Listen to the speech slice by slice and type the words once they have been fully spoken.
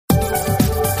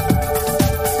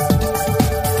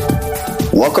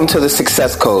Welcome to the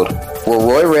Success Code, where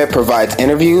Roy Red provides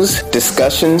interviews,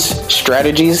 discussions,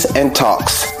 strategies, and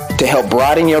talks to help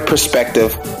broaden your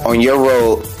perspective on your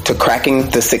road to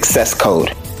cracking the Success Code,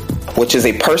 which is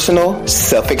a personal,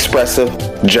 self-expressive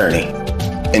journey.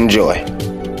 Enjoy.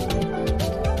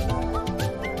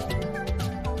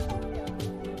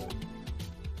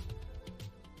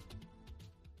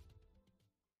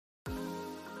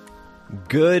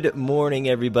 Good morning,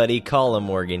 everybody. Colin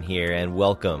Morgan here, and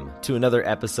welcome to another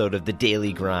episode of The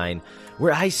Daily Grind,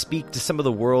 where I speak to some of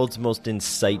the world's most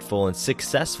insightful and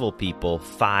successful people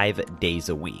 5 days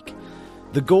a week.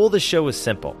 The goal of the show is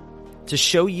simple: to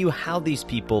show you how these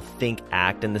people think,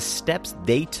 act, and the steps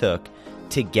they took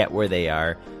to get where they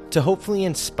are, to hopefully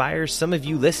inspire some of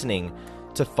you listening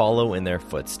to follow in their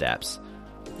footsteps.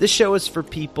 This show is for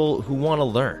people who want to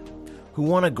learn, who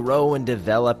want to grow and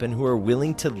develop, and who are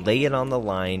willing to lay it on the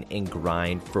line and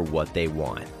grind for what they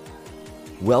want.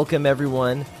 Welcome,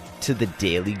 everyone, to The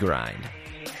Daily Grind.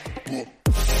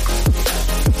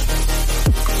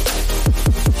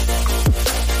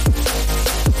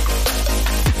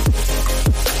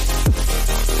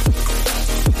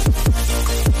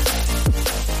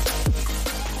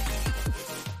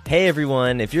 Hey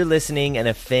everyone, if you're listening and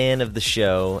a fan of the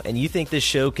show and you think this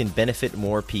show can benefit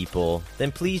more people,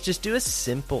 then please just do a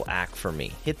simple act for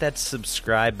me. Hit that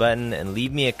subscribe button and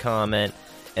leave me a comment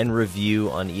and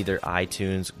review on either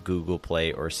iTunes, Google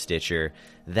Play, or Stitcher.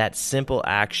 That simple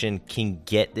action can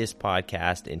get this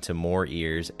podcast into more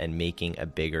ears and making a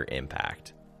bigger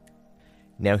impact.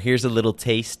 Now here's a little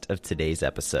taste of today's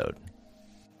episode.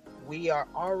 We are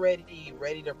already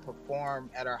ready to perform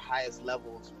at our highest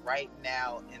levels right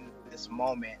now in this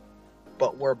moment,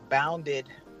 but we're bounded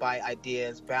by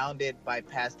ideas, bounded by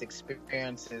past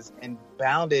experiences, and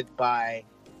bounded by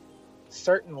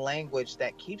certain language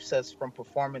that keeps us from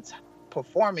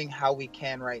performing how we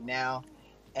can right now.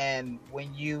 And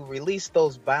when you release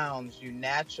those bounds, you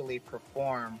naturally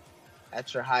perform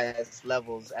at your highest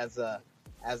levels as a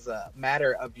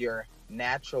matter of your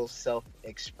natural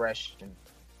self-expression.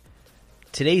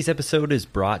 Today's episode is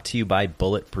brought to you by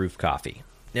Bulletproof Coffee.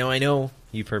 Now, I know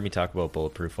you've heard me talk about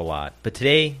Bulletproof a lot, but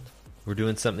today we're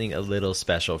doing something a little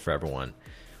special for everyone.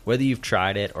 Whether you've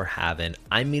tried it or haven't,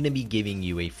 I'm going to be giving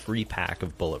you a free pack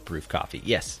of Bulletproof Coffee.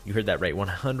 Yes, you heard that right,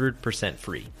 100%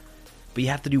 free. But you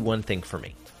have to do one thing for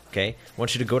me, okay? I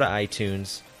want you to go to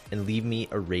iTunes and leave me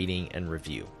a rating and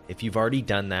review. If you've already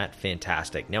done that,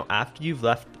 fantastic. Now, after you've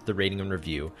left the rating and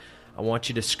review, I want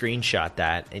you to screenshot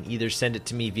that and either send it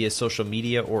to me via social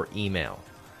media or email.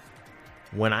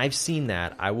 When I've seen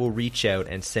that, I will reach out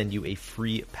and send you a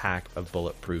free pack of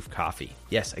Bulletproof Coffee.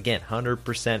 Yes, again,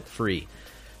 100% free.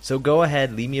 So go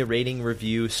ahead, leave me a rating,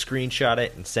 review, screenshot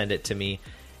it, and send it to me.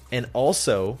 And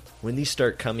also, when these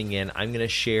start coming in, I'm going to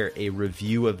share a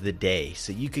review of the day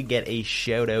so you could get a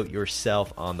shout out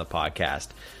yourself on the podcast.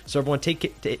 So everyone,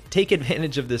 take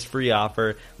advantage of this free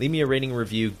offer. Leave me a rating,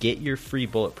 review, get your free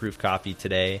Bulletproof Coffee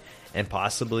today, and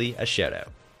possibly a shout out.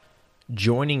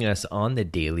 Joining us on the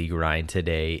Daily Grind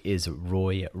today is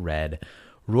Roy Red.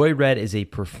 Roy Red is a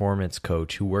performance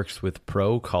coach who works with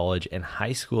pro, college, and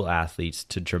high school athletes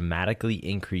to dramatically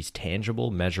increase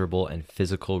tangible, measurable, and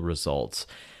physical results.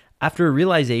 After a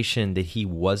realization that he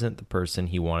wasn't the person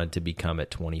he wanted to become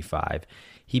at 25,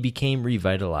 he became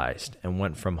revitalized and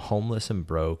went from homeless and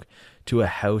broke to a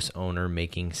house owner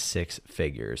making six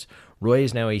figures. Roy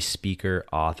is now a speaker,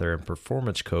 author, and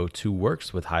performance coach who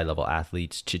works with high-level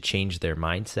athletes to change their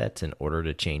mindsets in order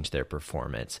to change their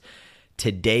performance.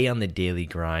 Today on the Daily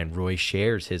Grind, Roy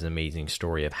shares his amazing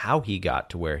story of how he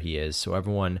got to where he is. So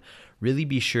everyone, really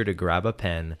be sure to grab a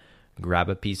pen, grab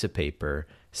a piece of paper,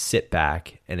 sit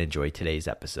back, and enjoy today's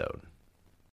episode.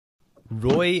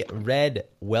 Roy Red,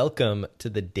 welcome to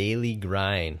the Daily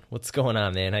Grind. What's going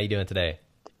on, man? How you doing today?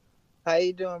 How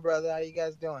you doing, brother? How you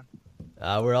guys doing?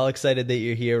 We're all excited that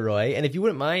you're here, Roy. And if you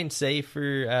wouldn't mind, say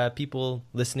for people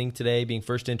listening today, being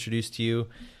first introduced to you,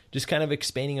 just kind of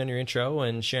expanding on your intro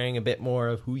and sharing a bit more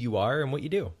of who you are and what you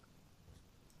do.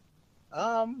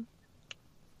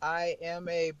 I am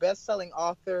a best-selling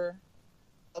author,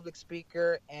 public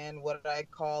speaker, and what I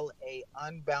call a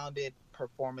unbounded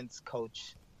performance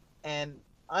coach. And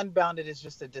unbounded is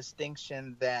just a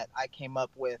distinction that I came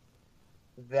up with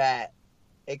that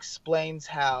explains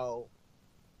how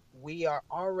we are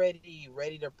already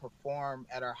ready to perform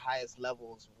at our highest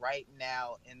levels right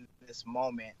now in this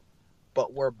moment,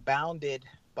 but we're bounded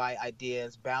by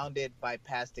ideas, bounded by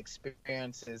past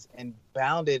experiences, and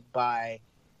bounded by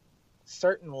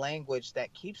certain language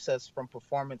that keeps us from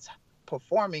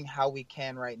performing how we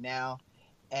can right now.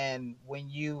 And when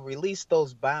you release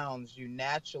those bounds, you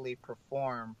naturally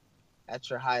perform at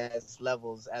your highest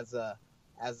levels as a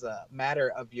matter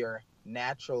of your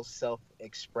natural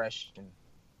self-expression.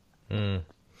 Mm.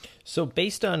 So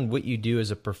based on what you do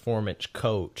as a performance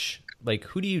coach, like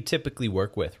who do you typically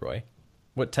work with, Roy?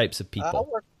 What types of I people?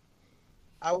 work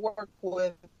I work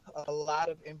with a lot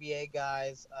of NBA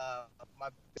guys. My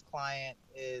biggest client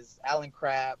is Alan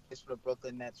Crabb, plays for the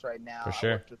Brooklyn Nets right For now. I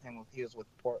sure. worked with him when he was with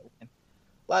Portland.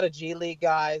 A lot of G League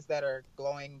guys that are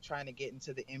going, trying to get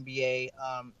into the NBA.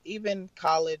 Even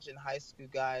college and high school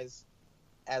guys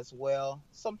as well.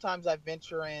 Sometimes I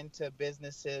venture into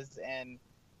businesses and,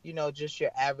 just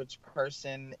your average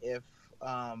person if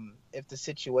the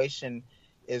situation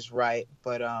is right.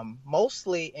 But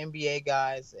mostly NBA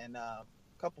guys and a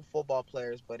couple football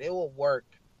players. But it will work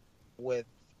with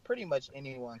pretty much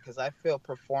anyone because I feel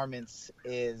performance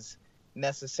is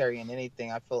necessary in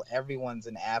anything. I feel everyone's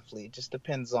an athlete. It just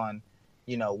depends on,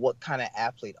 what kind of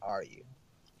athlete are you?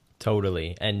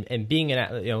 Totally. And being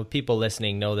people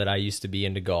listening know that I used to be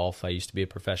into golf. I used to be a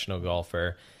professional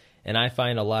golfer, and I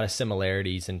find a lot of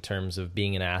similarities in terms of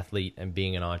being an athlete and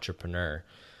being an entrepreneur.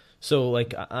 So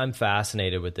like I'm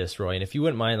fascinated with this, Roy. And if you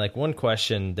wouldn't mind, like one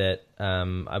question that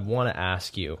I want to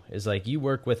ask you is like you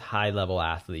work with high level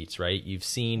athletes, right? You've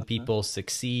seen Mhm. people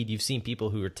succeed. You've seen people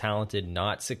who are talented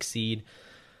not succeed.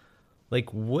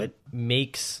 Like what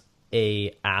makes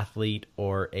a athlete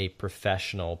or a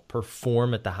professional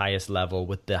perform at the highest level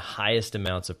with the highest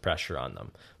amounts of pressure on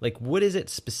them? Like what is it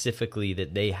specifically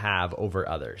that they have over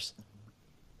others?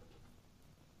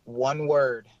 One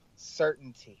word: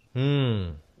 certainty. Hmm.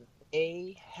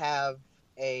 They have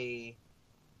a,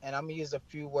 and I'm gonna use a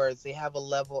few words. They have a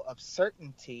level of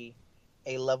certainty,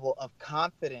 a level of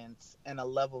confidence, and a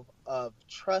level of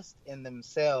trust in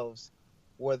themselves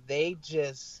where they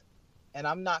just, and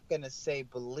I'm not going to say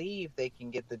believe they can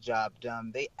get the job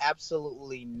done. They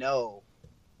absolutely know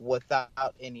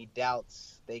without any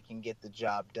doubts they can get the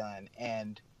job done.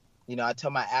 And, I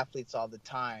tell my athletes all the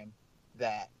time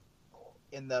that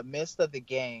in the midst of the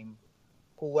game,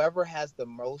 whoever has the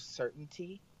most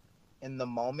certainty in the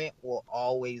moment will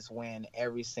always win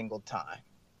every single time.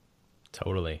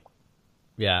 Totally.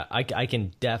 Yeah, I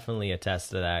can definitely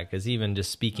attest to that because even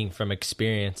just speaking from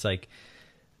experience, like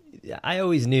I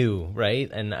always knew, right?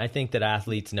 And I think that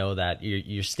athletes know that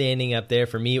you're standing up there.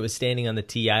 For me, it was standing on the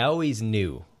tee. I always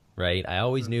knew, right? I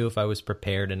always knew if I was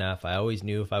prepared enough. I always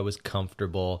knew if I was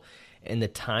comfortable. And the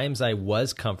times I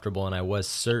was comfortable and I was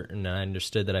certain and I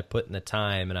understood that I put in the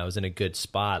time and I was in a good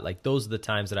spot, like those are the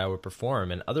times that I would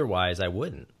perform. And otherwise, I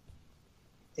wouldn't.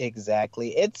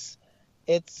 Exactly. It's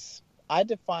I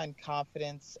define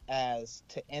confidence as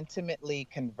to intimately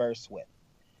converse with.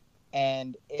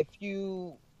 And if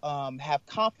you have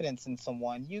confidence in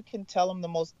someone, you can tell them the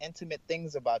most intimate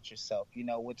things about yourself.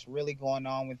 What's really going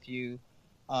on with you.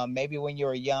 Maybe when you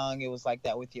were young, it was like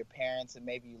that with your parents, and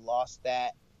maybe you lost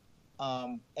that.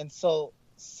 And so,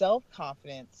 self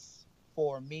confidence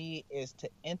for me is to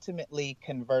intimately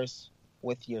converse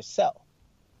with yourself.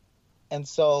 And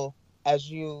so, as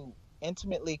you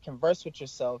intimately converse with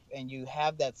yourself and you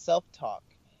have that self talk,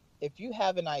 if you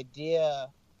have an idea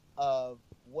of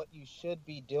what you should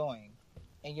be doing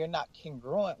and you're not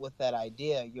congruent with that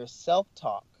idea, your self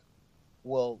talk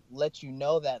will let you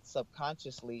know that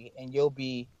subconsciously, and you'll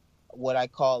be what I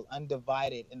call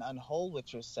undivided and unwhole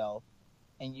with yourself.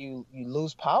 And you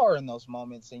lose power in those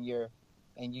moments, and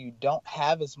you don't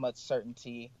have as much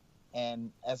certainty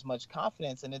and as much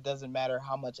confidence, and it doesn't matter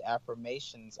how much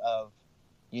affirmations of,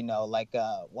 like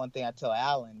one thing I tell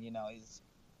Alan,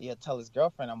 he'll tell his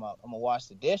girlfriend, I'm gonna wash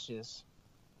the dishes,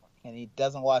 and he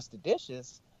doesn't wash the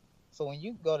dishes. So when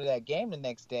you go to that game the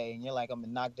next day and you're like, I'm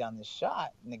gonna knock down this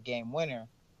shot in the game winner,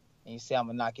 and you say I'm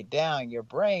gonna knock it down, your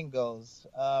brain goes,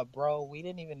 bro, we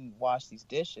didn't even wash these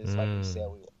dishes like we said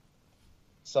Mm, we would.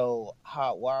 So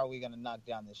why are we going to knock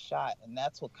down this shot? And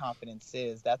that's what confidence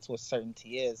is. That's what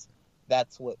certainty is.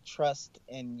 That's what trust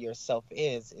in yourself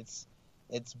is.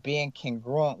 It's being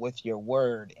congruent with your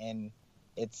word, and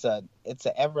it's a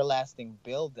everlasting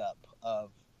buildup of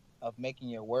making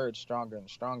your word stronger and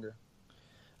stronger.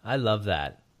 I love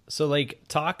that. So, like,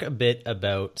 talk a bit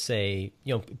about, say,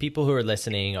 people who are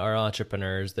listening are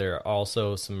entrepreneurs. There are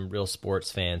also some real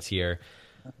sports fans here.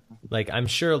 Like I'm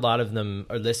sure a lot of them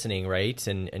are listening, right?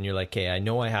 And you're like, hey, I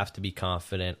know I have to be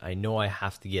confident. I know I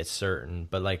have to get certain,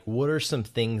 but like what are some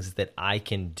things that I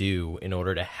can do in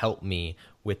order to help me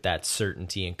with that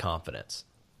certainty and confidence?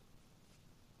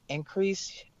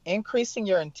 Increasing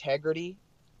your integrity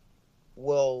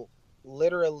will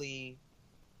literally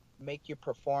make you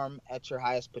perform at your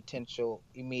highest potential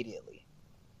immediately.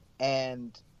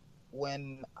 And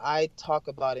when I talk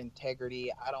about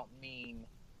integrity, I don't mean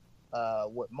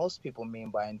what most people mean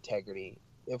by integrity.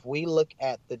 If we look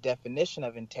at the definition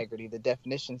of integrity, the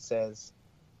definition says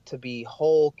to be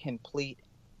whole, complete,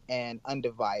 and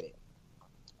undivided.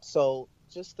 So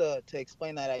just to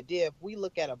explain that idea, if we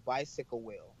look at a bicycle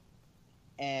wheel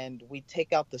and we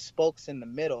take out the spokes in the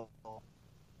middle,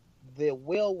 the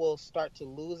wheel will start to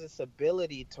lose its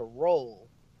ability to roll.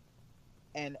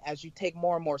 And as you take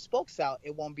more and more spokes out,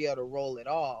 it won't be able to roll at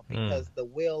all because the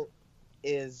wheel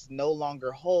is no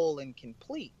longer whole and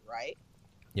complete, right?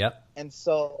 Yep. And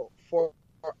so for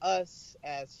us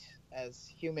as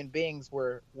human beings,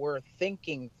 we're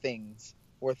thinking things.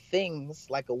 We're things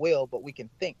like a wheel, but we can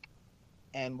think.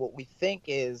 And what we think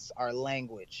is our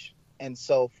language. And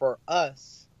so for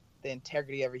us, the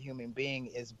integrity of a human being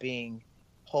is being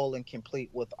whole and complete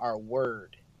with our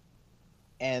word.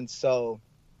 And so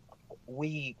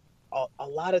a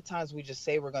lot of times we just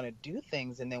say we're going to do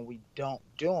things and then we don't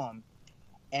do them.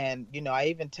 And, I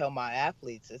even tell my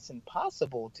athletes, it's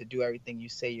impossible to do everything you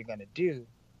say you're going to do.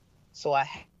 So I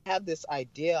have this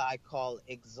idea I call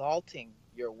exalting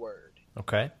your word.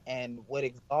 Okay. And what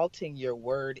exalting your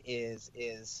word is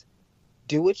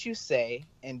do what you say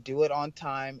and do it on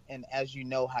time and as you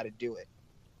know how to do it.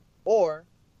 Or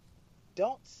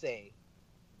don't say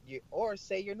or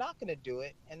say you're not going to do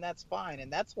it, and that's fine.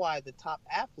 And that's why the top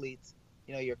athletes,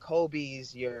 your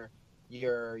Kobe's, your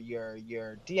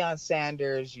Deion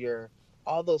Sanders, your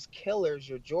all those killers,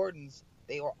 your Jordans,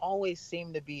 they were always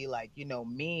seem to be like,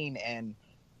 mean and,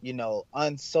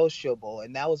 unsociable.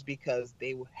 And that was because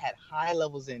they had high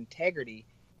levels of integrity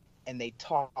and they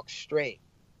talk straight.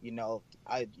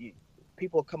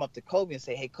 People come up to Kobe and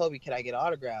say, "Hey, Kobe, can I get an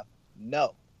autograph?"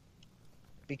 No.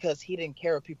 Because he didn't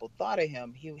care what people thought of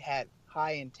him. He had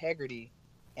high integrity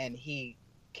and he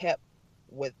kept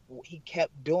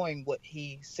doing what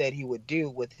he said he would do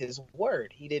with his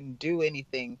word. He didn't do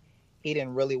anything he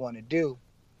didn't really want to do.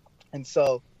 And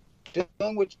so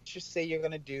doing what you say you're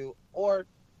going to do, or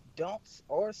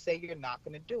say you're not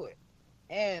going to do it.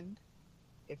 And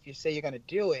if you say you're going to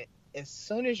do it, as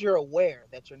soon as you're aware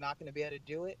that you're not going to be able to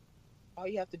do it, all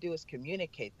you have to do is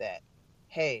communicate that.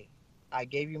 Hey, I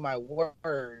gave you my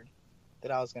word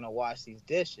that I was going to wash these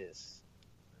dishes,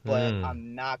 but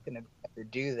I'm not going to be able to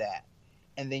do that.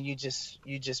 And then you just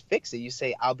fix it. You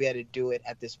say, I'll be able to do it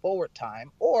at this forward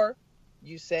time, or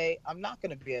you say, I'm not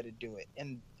going to be able to do it.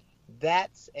 And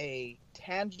that's a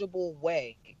tangible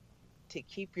way to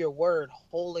keep your word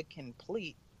whole and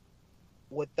complete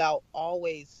without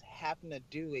always having to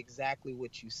do exactly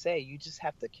what you say. You just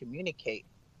have to communicate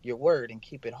your word and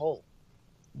keep it whole.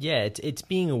 Yeah, it's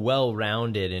being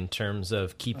well-rounded in terms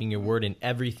of keeping your word in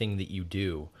everything that you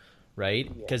do, right?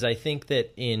 Because I think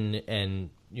that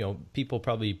people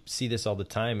probably see this all the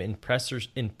time, in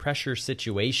pressure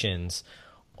situations,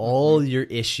 all your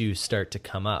issues start to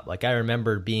come up. Like I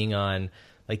remember being on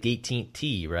like the 18th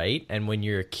tee, right? And when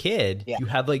you're a kid, you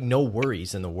have like no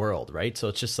worries in the world, right? So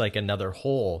it's just like another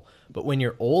hole. But when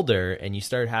you're older and you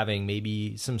start having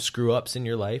maybe some screw ups in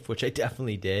your life, which I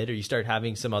definitely did, or you start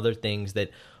having some other things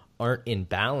that aren't in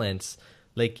balance,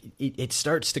 like it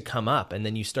starts to come up, and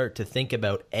then you start to think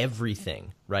about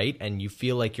everything, right? And you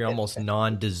feel like you're almost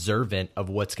non-deserving of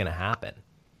what's going to happen.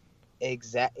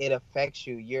 It affects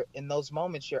you. You're in those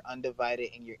moments, you're undivided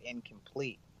and you're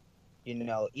incomplete.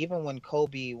 Even when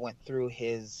Kobe went through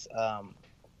his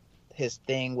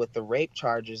thing with the rape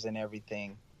charges and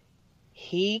everything,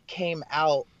 he came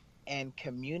out and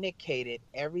communicated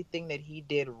everything that he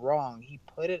did wrong. He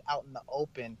put it out in the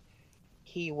open.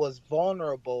 He was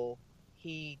vulnerable.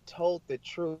 He told the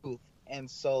truth. And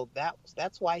so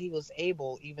that's why he was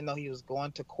able, even though he was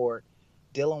going to court,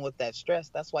 dealing with that stress,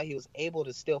 that's why he was able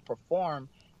to still perform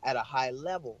at a high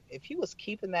level. If he was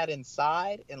keeping that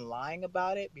inside and lying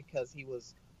about it because he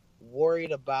was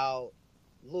worried about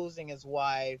losing his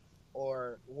wife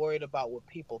or worried about what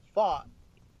people thought,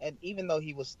 and even though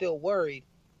he was still worried,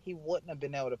 he wouldn't have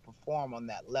been able to perform on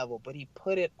that level. But he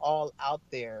put it all out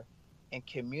there and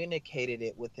communicated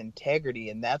it with integrity.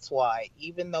 And that's why,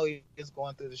 even though he was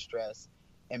going through the stress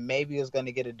and maybe he was going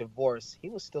to get a divorce, he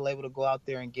was still able to go out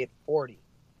there and get 40.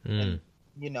 And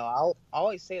I'll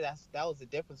always say that was the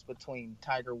difference between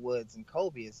Tiger Woods and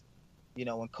Kobe is,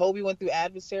 when Kobe went through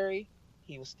adversary,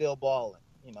 he was still balling.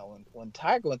 When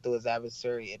Tiger went through his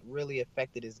adversary, it really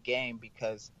affected his game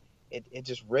because it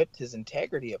just ripped his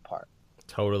integrity apart.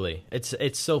 Totally.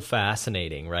 It's so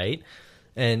fascinating, right?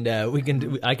 And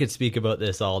I could speak about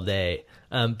this all day.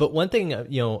 But one thing,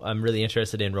 I'm really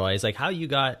interested in, Roy, is like how you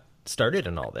got started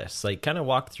in all this. Like kind of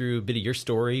walk through a bit of your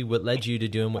story, what led you to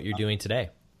doing what you're doing today.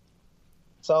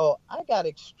 So I got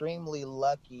extremely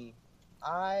lucky.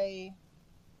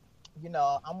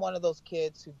 I'm one of those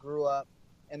kids who grew up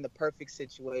in the perfect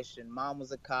situation. Mom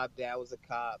was a cop, dad was a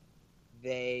cop.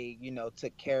 They,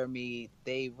 took care of me.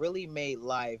 They really made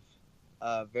life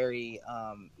very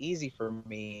easy for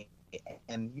me.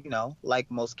 And, like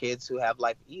most kids who have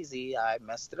life easy, I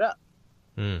messed it up.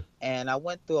 Hmm. And I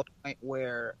went through a point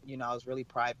where, I was really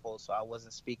prideful, so I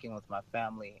wasn't speaking with my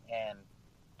family. And,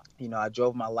 I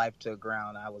drove my life to the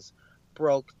ground. I was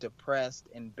broke, depressed,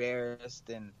 embarrassed,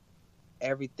 and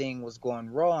everything was going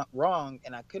wrong,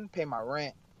 and I couldn't pay my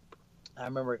rent. I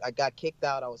remember I got kicked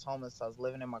out. I was homeless. I was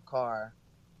living in my car,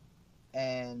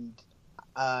 and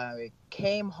I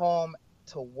came home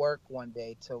to work one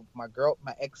day to my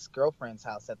ex-girlfriend's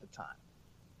house at the time,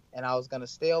 and I was gonna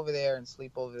stay over there and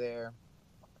sleep over there.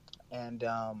 And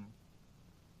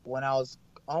when I was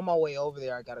on my way over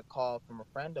there, I got a call from a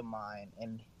friend of mine,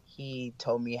 and he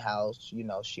told me how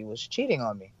she was cheating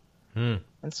on me. Hmm.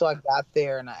 And so I got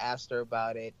there and I asked her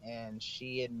about it, and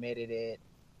she admitted it.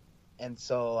 And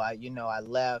so I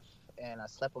left and I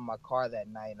slept in my car that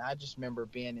night. And I just remember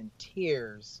being in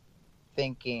tears,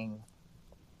 thinking,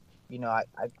 I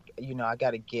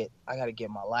gotta get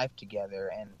my life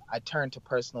together. And I turned to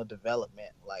personal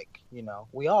development, like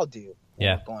we all do when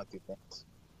Yeah. we're going through things.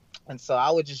 And so I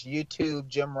would just YouTube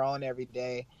Jim Rohn every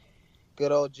day,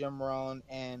 good old Jim Rohn.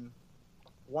 And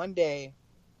one day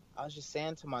I was just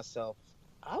saying to myself,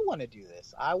 I want to do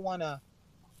this. I want to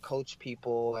coach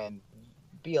people and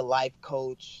be a life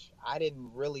coach. I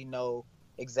didn't really know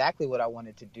exactly what I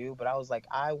wanted to do, but I was like,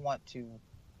 I want to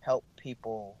help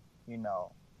people,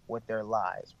 with their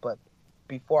lives. But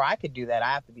before I could do that,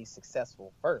 I have to be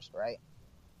successful first, right?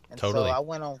 And so Totally. I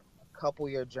went on a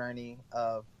couple-year journey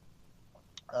of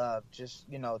just,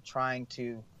 trying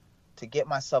to get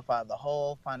myself out of the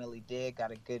hole. Finally did,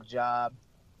 got a good job.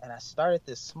 And I started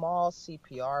this small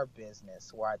CPR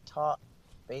business where I taught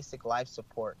basic life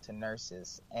support to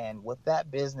nurses. And with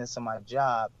that business and my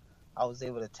job, I was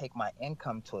able to take my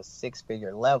income to a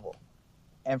 6-figure level.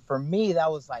 And for me,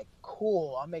 that was like,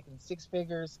 cool, I'm making 6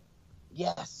 figures.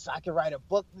 Yes, I can write a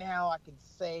book now. I can,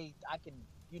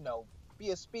 be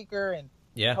a speaker and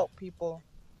Yeah. help people.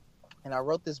 And I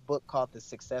wrote this book called The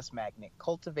Success Magnet,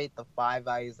 Cultivate the 5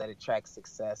 Values That Attract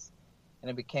Success. And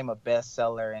it became a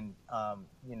bestseller. And,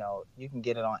 you can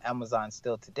get it on Amazon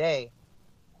still today.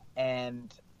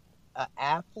 And an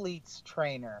athlete's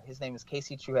trainer, his name is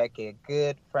Casey Truhecke, a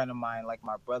good friend of mine, like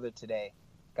my brother today,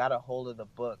 got a hold of the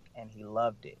book and he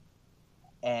loved it.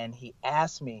 And he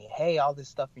asked me, hey, all this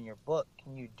stuff in your book,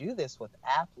 can you do this with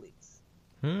athletes?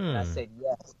 And I Hmm. said,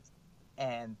 yes.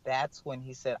 And that's when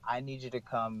he said, I need you to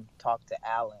come talk to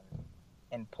Alan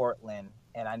in Portland,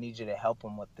 and I need you to help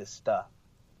him with this stuff.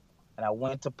 And I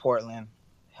went to Portland,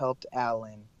 helped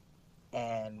Alan,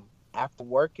 and after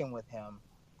working with him,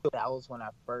 that was when I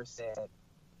first said,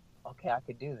 okay, I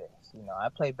could do this. I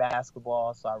play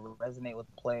basketball, so I resonate with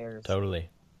players. Totally.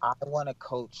 I want to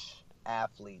coach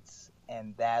athletes.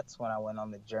 And that's when I went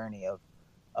on the journey of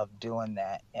doing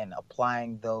that and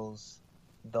applying those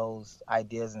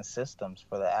ideas and systems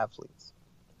for the athletes.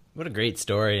 What a great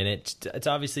story. And it's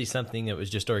obviously something that was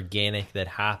just organic that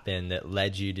happened that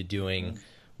led you to doing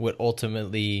what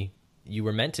ultimately you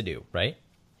were meant to do, right?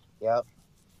 Yep.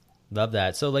 Love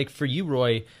that. So like for you,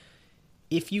 Roy,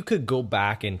 if you could go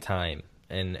back in time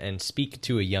and speak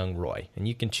to a young Roy, and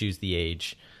you can choose the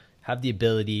age, have the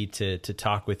ability to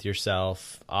talk with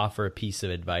yourself, offer a piece of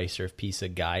advice or a piece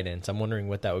of guidance, I'm wondering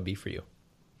what that would be for you.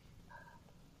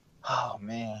 Oh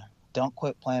man, don't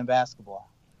quit playing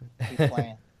basketball. Keep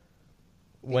playing.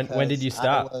 When did you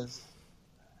stop? I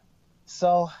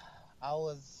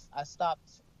stopped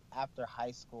after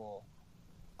high school.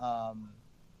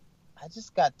 I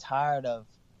just got tired of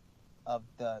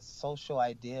the social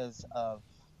ideas of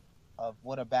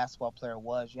what a basketball player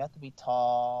was. You have to be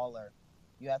tall or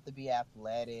you have to be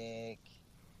athletic,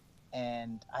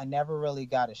 and I never really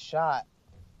got a shot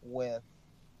with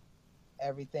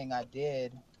everything I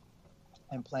did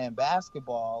in playing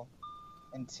basketball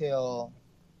until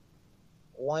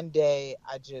one day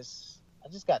I just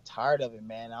got tired of it,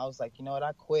 man. I was like, you know what,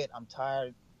 I quit. I'm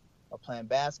tired of playing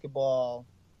basketball.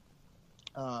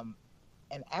 And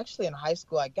actually in high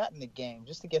school I got in the game,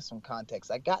 just to give some context.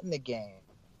 I got in the game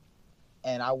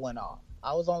and I went off.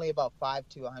 I was only about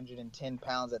 5'2", 110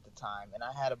 pounds at the time, and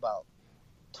I had about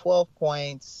 12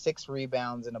 points, 6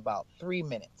 rebounds in about 3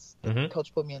 minutes. The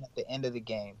coach put me in at the end of the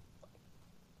game.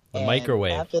 The And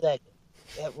microwave. After that,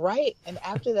 right. And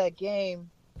after that game,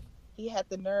 he had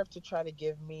the nerve to try to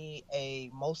give me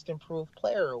a most improved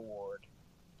player award.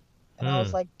 And I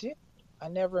was like, dude, I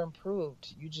never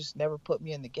improved. You just never put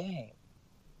me in the game.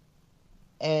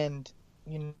 And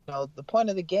the point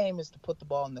of the game is to put the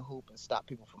ball in the hoop and stop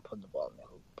people from putting the ball in the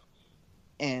hoop.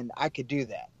 And I could do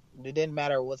that. It didn't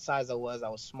matter what size I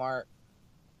was smart.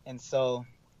 And so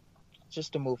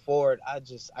just to move forward, I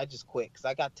just quit because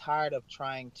I got tired of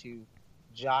trying to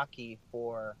jockey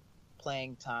for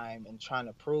playing time and trying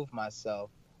to prove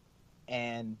myself.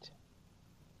 And,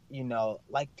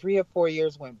 like 3 or 4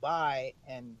 years went by,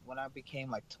 and when I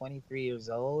became like 23 years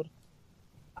old,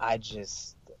 I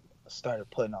just started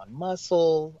putting on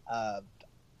muscle,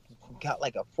 got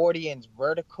like a 40-inch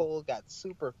vertical, got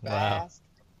super fast. Wow.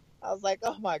 I was like,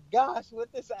 oh my gosh, where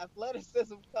this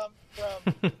athleticism come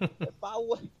from? If I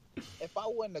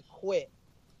wouldn't have quit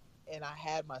and I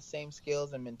had my same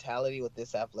skills and mentality with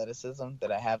this athleticism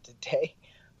that I have today,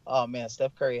 oh man,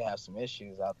 Steph Curry has some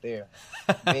issues out there.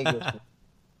 Big issues.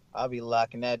 I'll be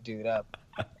locking that dude up.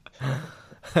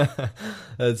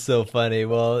 That's so funny.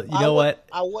 Well, you know what?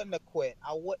 I wouldn't have quit.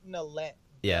 I wouldn't have let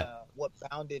what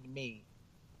bounded me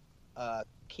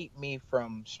keep me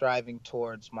from striving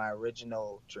towards my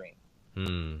original dream.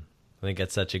 I think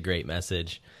that's such a great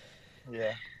message.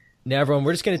 Yeah. Now, everyone,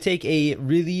 we're just going to take a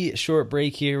really short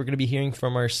break here. We're going to be hearing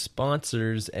from our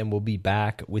sponsors, and we'll be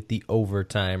back with the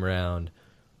overtime round.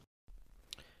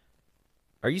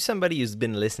 Are you somebody who's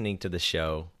been listening to the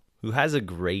show who has a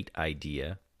great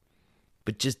idea,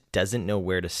 but just doesn't know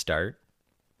where to start?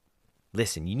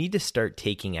 Listen, you need to start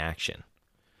taking action.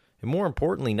 And more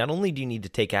importantly, not only do you need to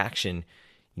take action,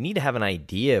 you need to have an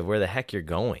idea of where the heck you're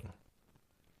going.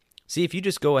 See, if you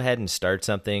just go ahead and start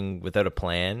something without a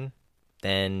plan,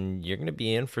 then you're going to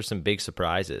be in for some big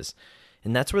surprises.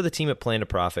 And that's where the team at Plan to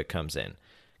Profit comes in.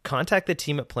 Contact the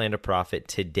team at Plan to Profit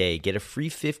today. Get a free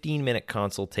 15-minute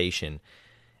consultation.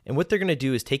 And what they're going to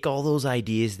do is take all those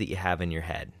ideas that you have in your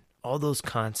head, all those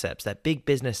concepts, that big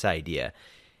business idea,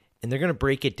 and they're going to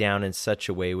break it down in such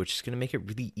a way which is going to make it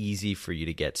really easy for you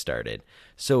to get started.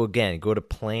 So again, go to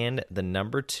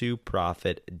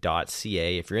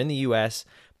plan2profit.ca. If you're in the US,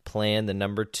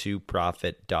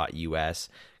 plan2profit.us.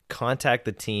 Contact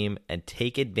the team and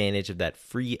take advantage of that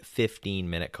free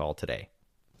 15-minute call today.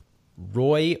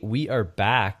 Roy, we are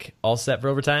back. All set for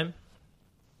overtime?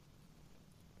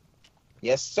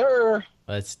 Yes, sir.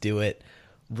 Let's do it.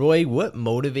 Roy, what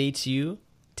motivates you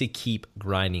to keep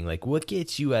grinding? Like, what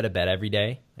gets you out of bed every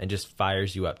day and just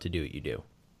fires you up to do what you do?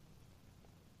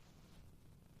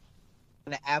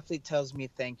 When an athlete tells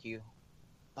me thank you,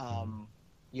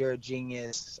 you're a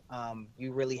genius.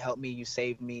 You really helped me. You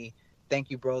saved me.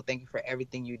 Thank you, bro. Thank you for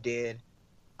everything you did.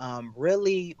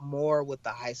 Really more with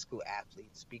the high school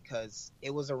athletes, because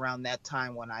it was around that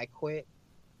time when I quit,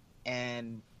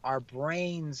 and our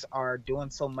brains are doing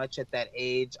so much at that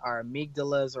age. Our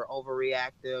amygdalas are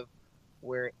overreactive.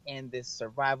 We're in this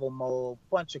survival mode,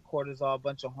 bunch of cortisol,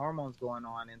 bunch of hormones going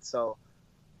on. And so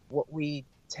what we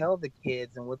tell the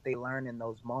kids and what they learn in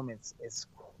those moments is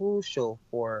crucial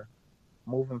for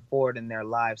moving forward in their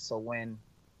lives. So when,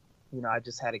 I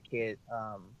just had a kid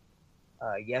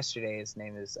yesterday, his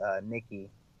name is Nicky,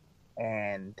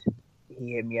 and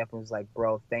he hit me up and was like,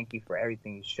 bro, thank you for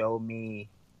everything you showed me.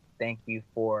 Thank you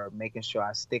for making sure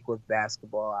I stick with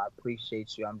basketball. I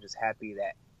appreciate you. I'm just happy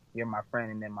that you're my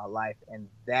friend and in my life. And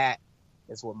that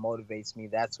is what motivates me.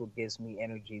 That's what gives me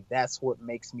energy. That's what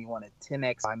makes me want to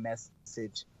 10x my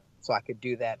message so I could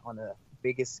do that on the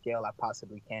biggest scale I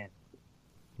possibly can.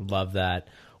 Love that.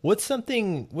 What's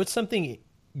something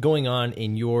going on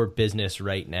in your business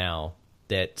right now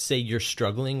that, say, you're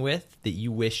struggling with that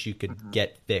you wish you could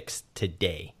get fixed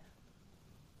today?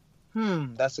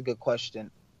 That's a good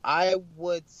question. I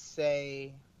would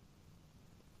say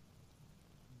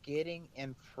getting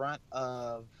in front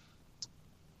of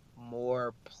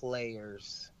more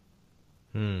players.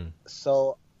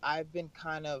 So I've been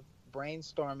kind of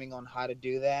brainstorming on how to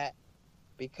do that,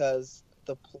 because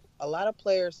a lot of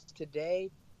players today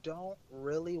don't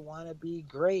really want to be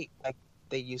great like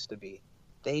they used to be.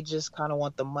 They just kind of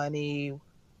want the money,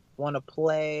 want to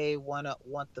play, want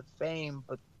the fame,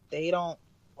 but they don't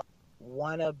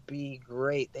want to be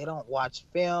great. They don't watch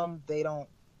film. They don't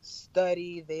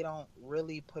study. They don't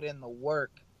really put in the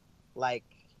work like,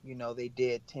 they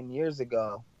did 10 years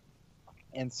ago.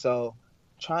 And so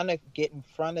trying to get in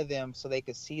front of them so they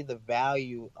could see the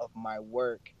value of my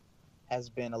work has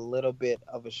been a little bit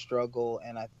of a struggle.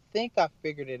 And I think I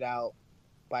figured it out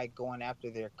by going after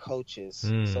their coaches.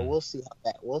 So we'll see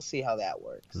how that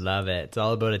works. Love it. It's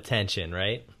all about attention,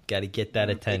 right? Got to get that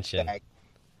attention.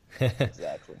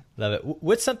 Exactly. Love it.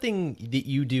 What's something that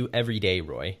you do every day,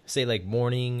 Roy? Say like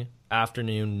morning,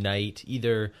 afternoon, night,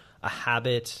 either a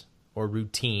habit or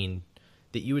routine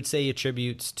that you would say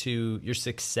attributes to your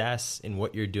success in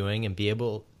what you're doing and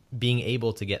being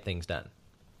able to get things done?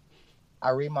 I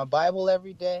read my Bible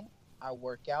every day. I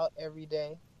work out every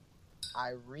day.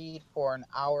 I read for an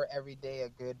hour every day a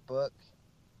good book,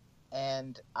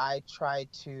 and I try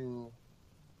to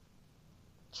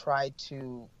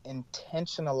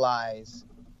intentionalize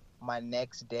my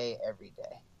next day every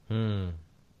day.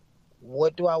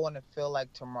 What do I want to feel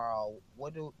like tomorrow?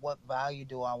 What value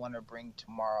do I want to bring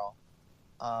tomorrow?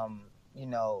 You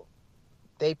know,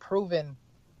 they've proven,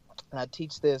 and I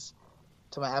teach this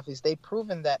to my athletes, they've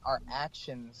proven that our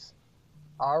actions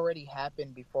already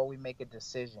happen before we make a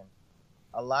decision.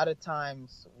 A lot of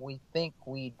times we think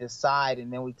we decide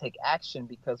and then we take action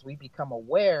because we become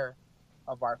aware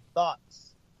of our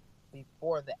thoughts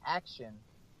before the action,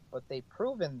 but they've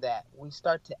proven that we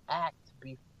start to act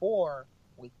before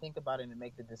we think about it and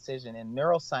make the decision. In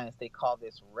neuroscience, they call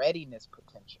this readiness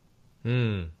potential.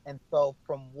 And so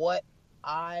from what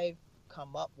I've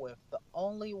come up with, the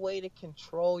only way to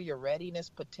control your readiness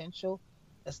potential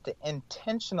is to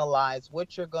intentionalize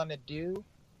what you're going to do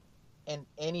in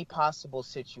any possible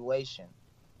situation.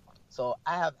 So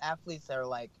I have athletes that are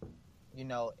like, you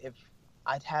know, if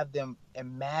I'd have them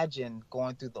imagine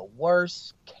going through the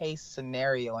worst case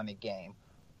scenario in a game,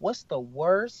 what's the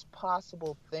worst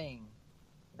possible thing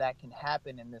that can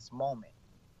happen in this moment?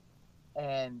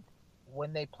 And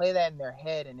when they play that in their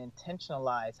head and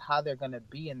intentionalize how they're going to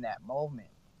be in that moment,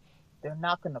 they're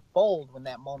not going to fold when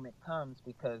that moment comes,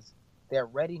 because their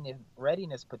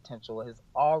readiness potential has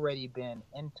already been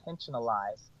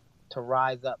intentionalized to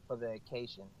rise up for the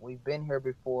occasion. We've been here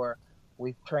before.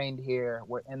 We've trained here.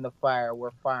 We're in the fire.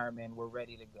 We're firemen. We're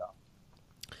ready to go.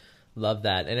 Love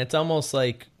that. And it's almost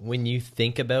like when you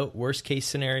think about worst case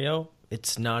scenario,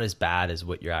 it's not as bad as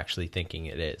what you're actually thinking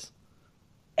it is.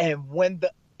 And when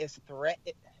it's threat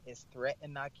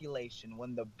inoculation.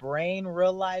 When the brain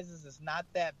realizes it's not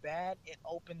that bad, it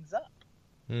opens up.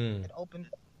 It opens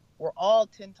up. We're all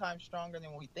 10 times stronger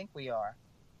than we think we are.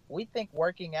 We think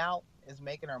working out is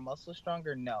making our muscles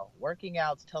stronger. No, working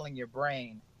out's telling your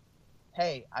brain,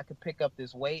 hey, I could pick up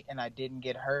this weight and I didn't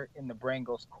get hurt. And the brain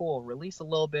goes, cool, release a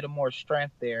little bit of more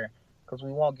strength there because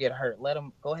we won't get hurt.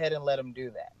 Go ahead and let them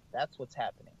do that. That's what's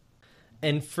happening.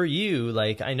 And for you,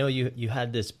 like, I know you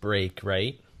had this break,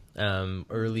 right?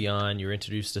 Early on, you were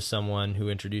introduced to someone who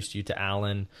introduced you to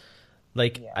Alan.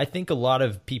 Like, yeah. I think a lot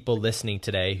of people listening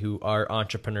today who are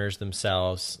entrepreneurs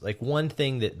themselves, like, one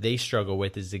thing that they struggle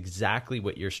with is exactly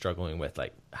what you're struggling with.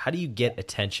 Like, how do you get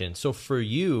attention? So for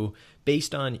you,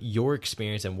 based on your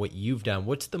experience and what you've done,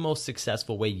 what's the most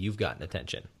successful way you've gotten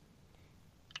attention?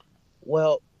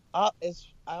 Well, I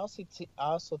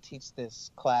also teach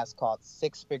this class called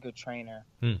Six Figure Trainer.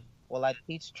 Well, I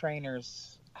teach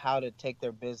trainers how to take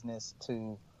their business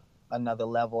to another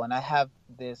level. And I have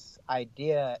this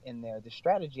idea in there, the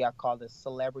strategy I call the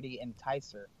celebrity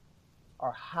enticer,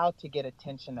 or how to get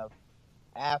attention of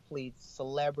athletes,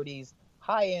 celebrities,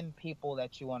 high-end people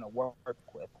that you want to work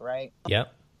with, right?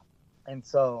 Yep. And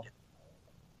so,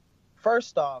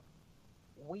 first off,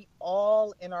 we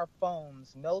all in our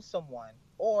phones know someone,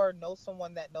 or know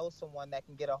someone that knows someone that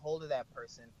can get a hold of that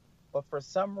person. But for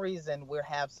some reason, we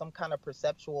have some kind of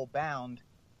perceptual bound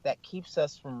that keeps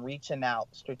us from reaching out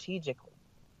strategically,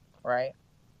 right?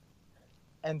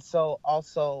 And so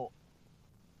also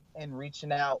in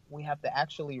reaching out, we have to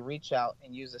actually reach out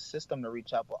and use a system to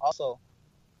reach out, but also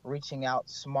reaching out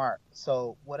smart.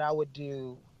 So what I would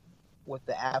do with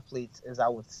the athletes is I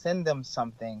would send them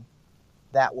something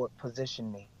that would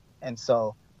position me. And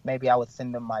so maybe I would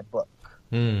send them my book,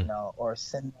 you know, or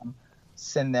send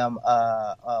them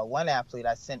one athlete,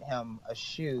 I sent him a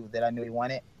shoe that I knew he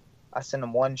wanted. I sent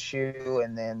him one shoe,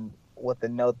 and then with a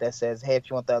note that says, hey, if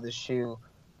you want the other shoe,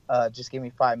 just give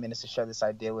me 5 minutes to share this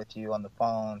idea with you on the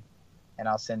phone, and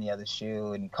I'll send the other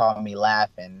shoe. And he called me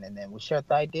laughing, and then we shared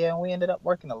the idea, and we ended up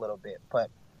working a little bit.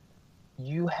 But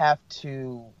you have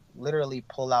to literally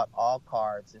pull out all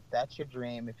cards. If that's your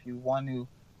dream, if you want to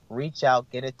reach out,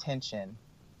 get attention,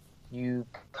 you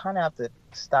kind of have to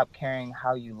stop caring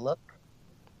how you look.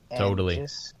 And totally.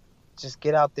 Just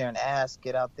get out there and ask,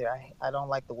 get out there. I don't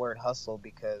like the word hustle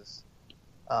because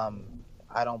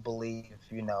I don't believe,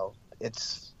 you know,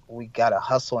 we got to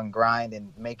hustle and grind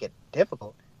and make it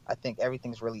difficult. I think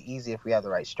everything's really easy if we have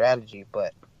the right strategy,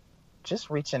 but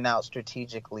just reaching out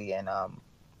strategically and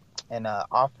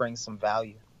offering some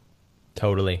value.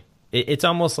 Totally. It's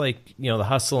almost like, you know, the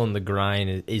hustle and the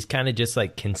grind is kind of just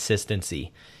like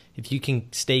consistency. If you can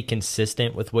stay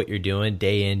consistent with what you're doing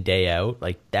day in, day out,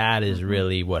 like that is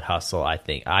really what hustle,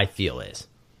 I feel is.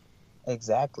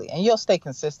 Exactly. And you'll stay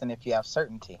consistent if you have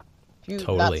certainty. If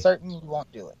you're not certain, you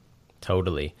won't do it.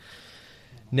 Totally.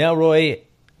 Now, Roy,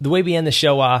 the way we end the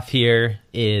show off here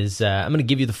is I'm going to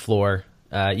give you the floor.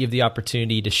 you have the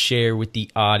opportunity to share with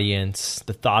the audience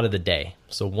the thought of the day.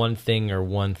 So one thing or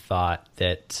one thought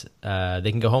that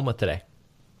they can go home with today.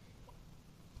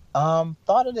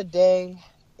 Thought of the day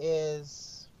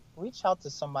is reach out to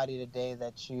somebody today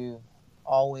that you've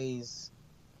always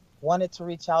wanted to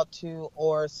reach out to,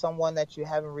 or someone that you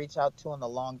haven't reached out to in a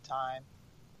long time.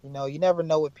 You know, you never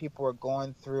know what people are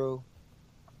going through.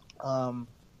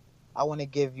 I want to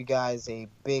give you guys a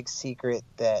big secret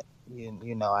that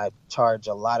you know I charge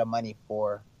a lot of money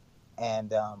for,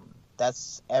 and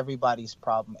that's everybody's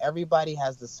problem. Everybody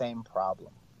has the same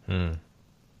problem.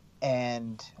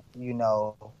 And you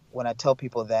know, when I tell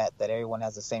people that everyone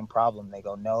has the same problem, they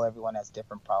go, no, everyone has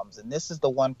different problems. And this is the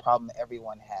one problem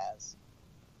everyone has,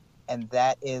 and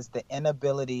that is the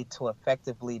inability to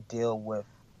effectively deal with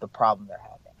the problem they're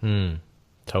having.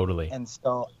 Totally. And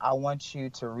so I want you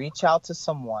to reach out to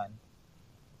someone,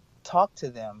 talk to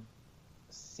them,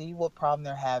 see what problem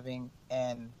they're having,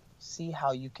 and see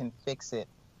how you can fix it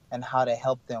and how to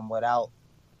help them without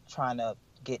trying to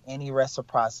get any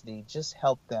reciprocity. Just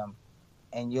help them,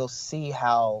 and you'll see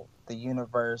how the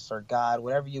universe or God,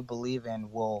 whatever you believe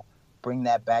in, will bring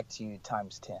that back to you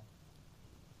times 10.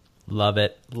 Love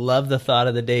it. Love the thought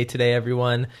of the day today,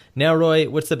 everyone. Now, Roy,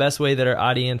 what's the best way that our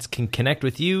audience can connect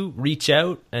with you, reach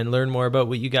out, and learn more about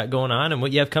what you got going on and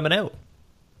what you have coming out?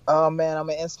 Oh, man, I'm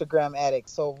an Instagram addict.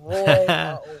 So Roy,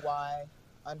 ROY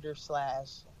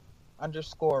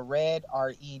 _red,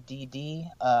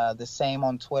 REDD, the same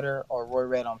on Twitter, or Roy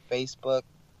Red on Facebook.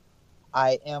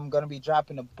 I am going to be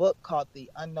dropping a book called The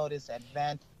Unnoticed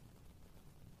Advantage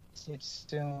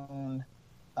soon.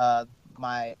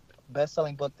 My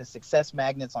best-selling book, The Success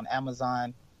Magnets, on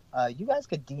Amazon. You guys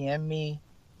could DM me.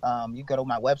 You go to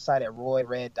my website at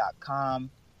royred.com.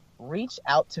 Reach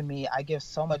out to me. I give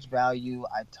so much value.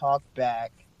 I talk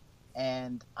back.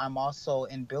 And I'm also,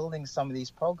 in building some of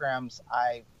these programs,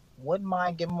 I wouldn't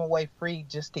mind giving them away free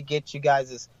just to get you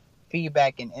guys'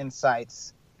 feedback and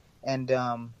insights. And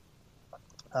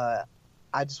I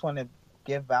just want to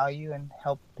give value and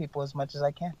help people as much as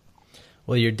I can.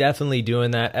 Well, you're definitely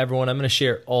doing that. Everyone, I'm going to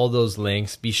share all those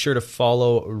links. Be sure to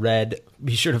follow Red.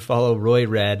 Be sure to follow Roy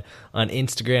Red on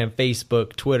Instagram,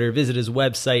 Facebook, Twitter. Visit his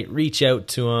website. Reach out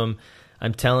to him.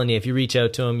 I'm telling you, if you reach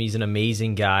out to him, he's an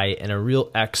amazing guy and a real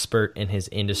expert in his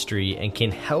industry and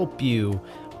can help you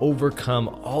overcome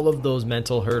all of those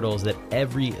mental hurdles that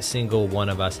every single one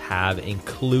of us have,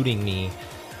 including me.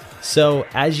 So,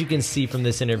 as you can see from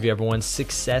this interview, everyone,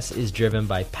 success is driven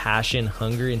by passion,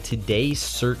 hunger, and today's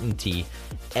certainty.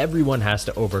 Everyone has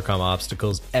to overcome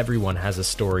obstacles. Everyone has a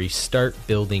story. Start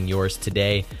building yours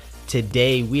today.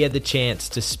 Today, we had the chance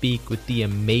to speak with the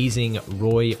amazing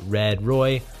Roy Red.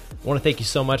 Roy, I want to thank you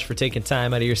so much for taking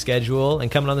time out of your schedule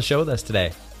and coming on the show with us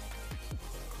today.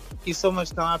 Thank you so much,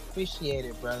 Tom. I appreciate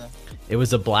it, brother. It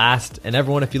was a blast. And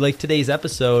everyone, if you liked today's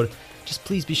episode, just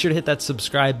please be sure to hit that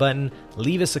subscribe button,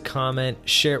 leave us a comment,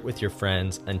 share it with your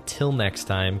friends. Until next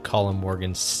time, Colin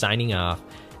Morgan signing off,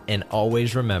 and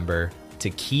always remember to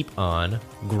keep on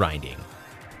grinding.